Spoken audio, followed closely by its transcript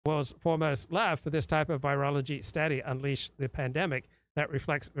world's foremost lab for this type of virology study unleashed the pandemic. That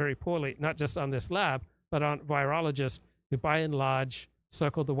reflects very poorly, not just on this lab, but on virologists who, by and large,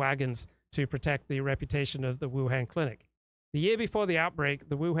 circled the wagons to protect the reputation of the Wuhan clinic. The year before the outbreak,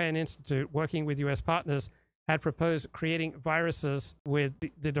 the Wuhan Institute, working with US partners, had proposed creating viruses with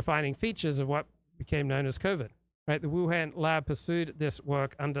the defining features of what became known as COVID. Right? The Wuhan lab pursued this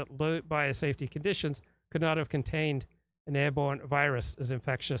work under low biosafety conditions, could not have contained an airborne virus as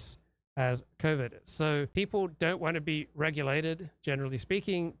infectious as COVID. So people don't want to be regulated, generally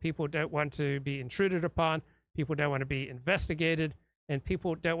speaking. People don't want to be intruded upon. People don't want to be investigated. And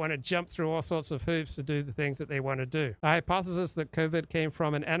people don't want to jump through all sorts of hoops to do the things that they want to do. The hypothesis that COVID came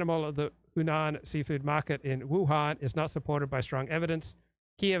from an animal at the Hunan seafood market in Wuhan is not supported by strong evidence.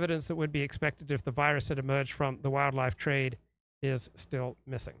 Key evidence that would be expected if the virus had emerged from the wildlife trade is still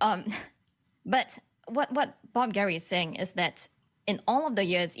missing. But what Bob Gary is saying is that in all of the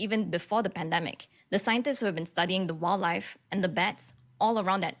years, even before the pandemic, the scientists who have been studying the wildlife and the bats all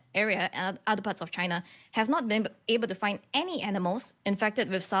around that area and other parts of China have not been able to find any animals infected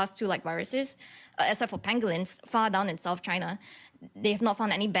with SARS-2-like viruses, except for pangolins far down in South China. They have not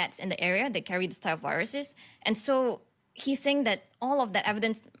found any bats in the area that carry this type of viruses. And so he's saying that all of that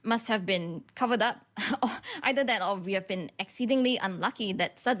evidence must have been covered up. Either that or we have been exceedingly unlucky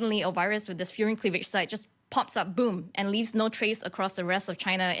that suddenly a virus with this furin cleavage site just pops up, boom, and leaves no trace across the rest of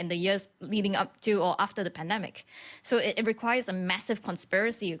China in the years leading up to or after the pandemic. So it requires a massive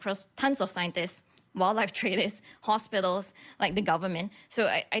conspiracy across tons of scientists, wildlife traders, hospitals, like the government. So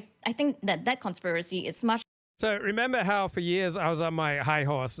I think that conspiracy is much. So remember how for years I was on my high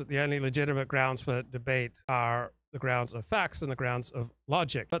horse that the only legitimate grounds for debate are the grounds of facts and the grounds of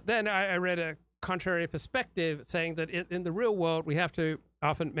logic. But then I read a contrary perspective saying that in the real world, we have to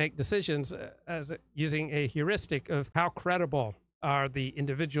often make decisions as using a heuristic of how credible are the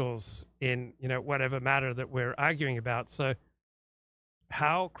individuals in, whatever matter that we're arguing about. So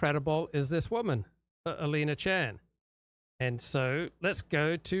how credible is this woman, Alina Chan? And so let's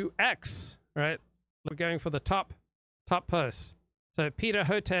go to X, right? We're going for the top posts. So Peter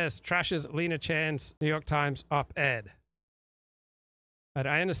Hotez trashes Alina Chan's New York Times op-ed. But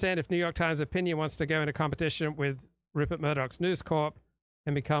I understand if New York Times Opinion wants to go into competition with Rupert Murdoch's News Corp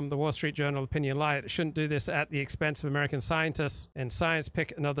and become the Wall Street Journal Opinion Light, it shouldn't do this at the expense of American scientists and science.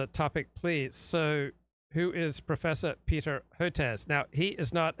 Pick another topic, please. So who is Professor Peter Hotez? Now, he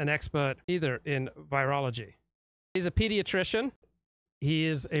is not an expert either in virology. He's a pediatrician. He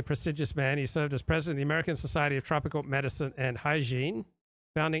is a prestigious man. He served as president of the American Society of Tropical Medicine and Hygiene,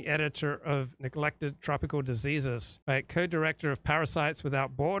 founding editor of Neglected Tropical Diseases, right? Co-director of Parasites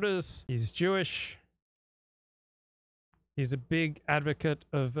Without Borders. He's Jewish. He's a big advocate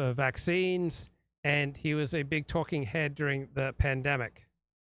of vaccines, and he was a big talking head during the pandemic.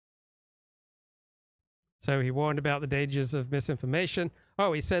 So he warned about the dangers of misinformation.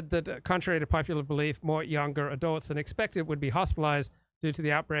 Oh, he said that contrary to popular belief, more younger adults than expected would be hospitalized due to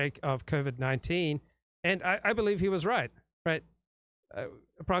the outbreak of COVID-19. And I believe he was right, right?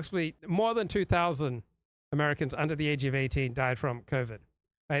 Approximately more than 2,000 Americans under the age of 18 died from COVID.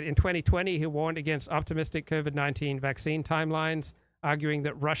 Right? In 2020, he warned against optimistic COVID-19 vaccine timelines, arguing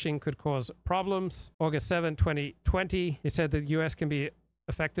that rushing could cause problems. August 7, 2020, he said that the U.S. can be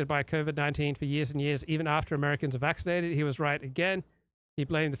affected by COVID-19 for years and years, even after Americans are vaccinated. He was right again. He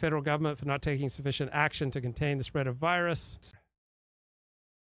blamed the federal government for not taking sufficient action to contain the spread of virus.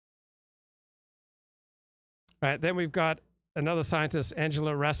 Right, then we've got another scientist,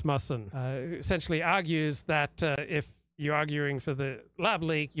 Angela Rasmussen, who essentially argues that if you're arguing for the lab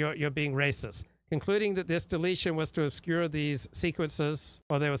leak, you're being racist, concluding that this deletion was to obscure these sequences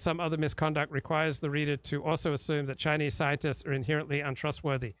or there was some other misconduct requires the reader to also assume that Chinese scientists are inherently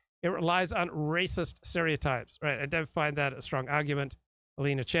untrustworthy. It relies on racist stereotypes. Right, I don't find that a strong argument.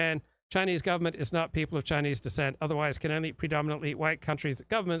 Alina Chan, Chinese government is not people of Chinese descent. Otherwise, can only predominantly white countries'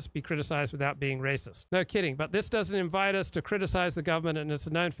 governments be criticized without being racist? No kidding. But this doesn't invite us to criticize the government, and it's a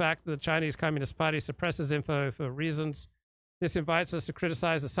known fact that the Chinese Communist Party suppresses info for reasons. This invites us to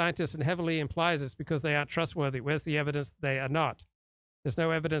criticize the scientists and heavily implies it's because they aren't trustworthy. Where's the evidence that they are not? There's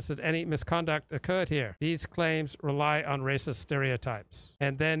no evidence that any misconduct occurred here. These claims rely on racist stereotypes.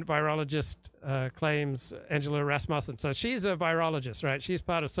 And then virologist claims Angela Rasmussen. So she's a virologist, right? She's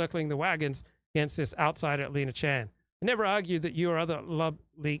part of circling the wagons against this outsider, Alina Chan. I never argued that you or other lab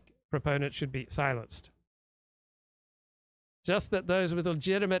leak proponents should be silenced. Just that those with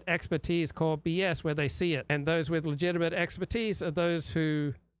legitimate expertise call BS where they see it. And those with legitimate expertise are those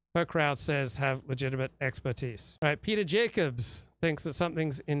who her crowd says have legitimate expertise. Right? Peter Jacobs thinks that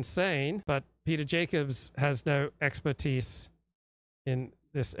something's insane, but Peter Jacobs has no expertise in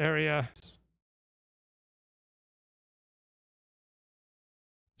this area.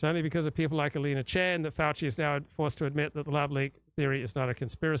 It's only because of people like Alina Chan that Fauci is now forced to admit that the lab leak theory is not a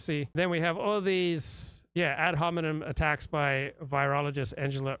conspiracy. Then we have all these, ad hominem attacks by virologist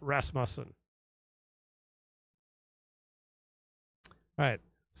Angela Rasmussen. All right,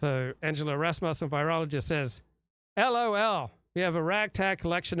 so Angela Rasmussen, virologist, says, LOL, we have a ragtag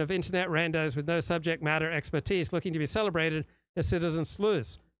collection of internet randos with no subject matter expertise looking to be celebrated as citizen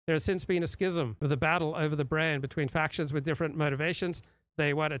sleuths. There has since been a schism with a battle over the brand between factions with different motivations. Do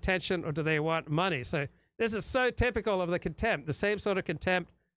they want attention or do they want money? So this is so typical of the contempt, the same sort of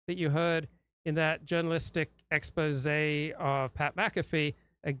contempt that you heard in that journalistic expose of Pat McAfee.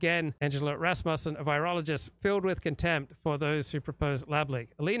 Again, Angela Rasmussen, a virologist, filled with contempt for those who propose lab leak.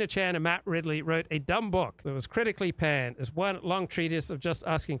 Alina Chan and Matt Ridley wrote a dumb book that was critically panned as one long treatise of just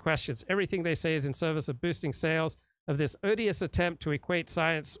asking questions. Everything they say is in service of boosting sales of this odious attempt to equate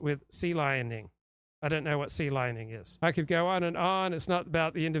science with sea lioning. I don't know what sea lioning is. I could go on and on. It's not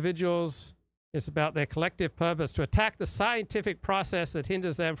about the individuals. It's about their collective purpose to attack the scientific process that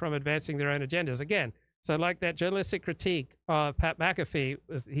hinders them from advancing their own agendas. Again, so like that journalistic critique of Pat McAfee,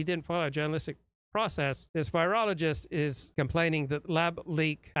 he didn't follow a journalistic process. This virologist is complaining that lab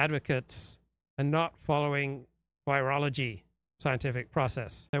leak advocates are not following virology scientific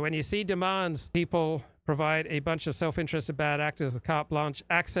process. So when you see demands, people provide a bunch of self-interested bad actors with carte blanche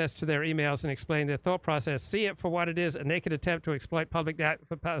access to their emails and explain their thought process, see it for what it is, a naked attempt to exploit public data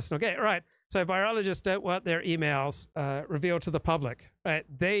for personal gain. Right. So virologists don't want their emails revealed to the public. Right?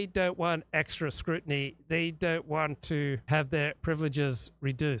 They don't want extra scrutiny. They don't want to have their privileges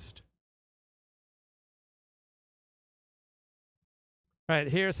reduced. Right,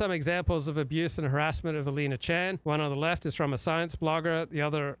 here are some examples of abuse and harassment of Alina Chan. One on the left is from a science blogger. The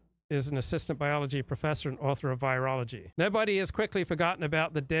other is an assistant biology professor and author of Virology. Nobody has quickly forgotten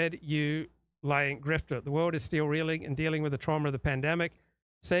about the dead you lying grifter. The world is still reeling and dealing with the trauma of the pandemic.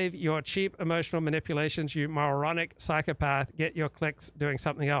 Save your cheap emotional manipulations, you moronic psychopath. Get your clicks doing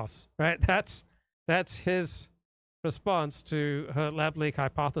something else. Right? That's his response to her lab leak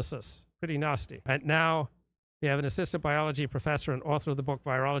hypothesis. Pretty nasty. And now we have an assistant biology professor and author of the book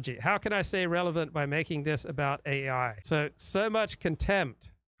Virology. How can I stay relevant by making this about AI? So much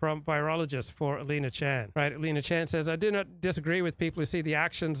contempt from virologists for Alina Chan. Right? Alina Chan says, I do not disagree with people who see the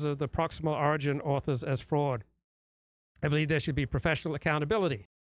actions of the proximal origin authors as fraud. I believe there should be professional accountability.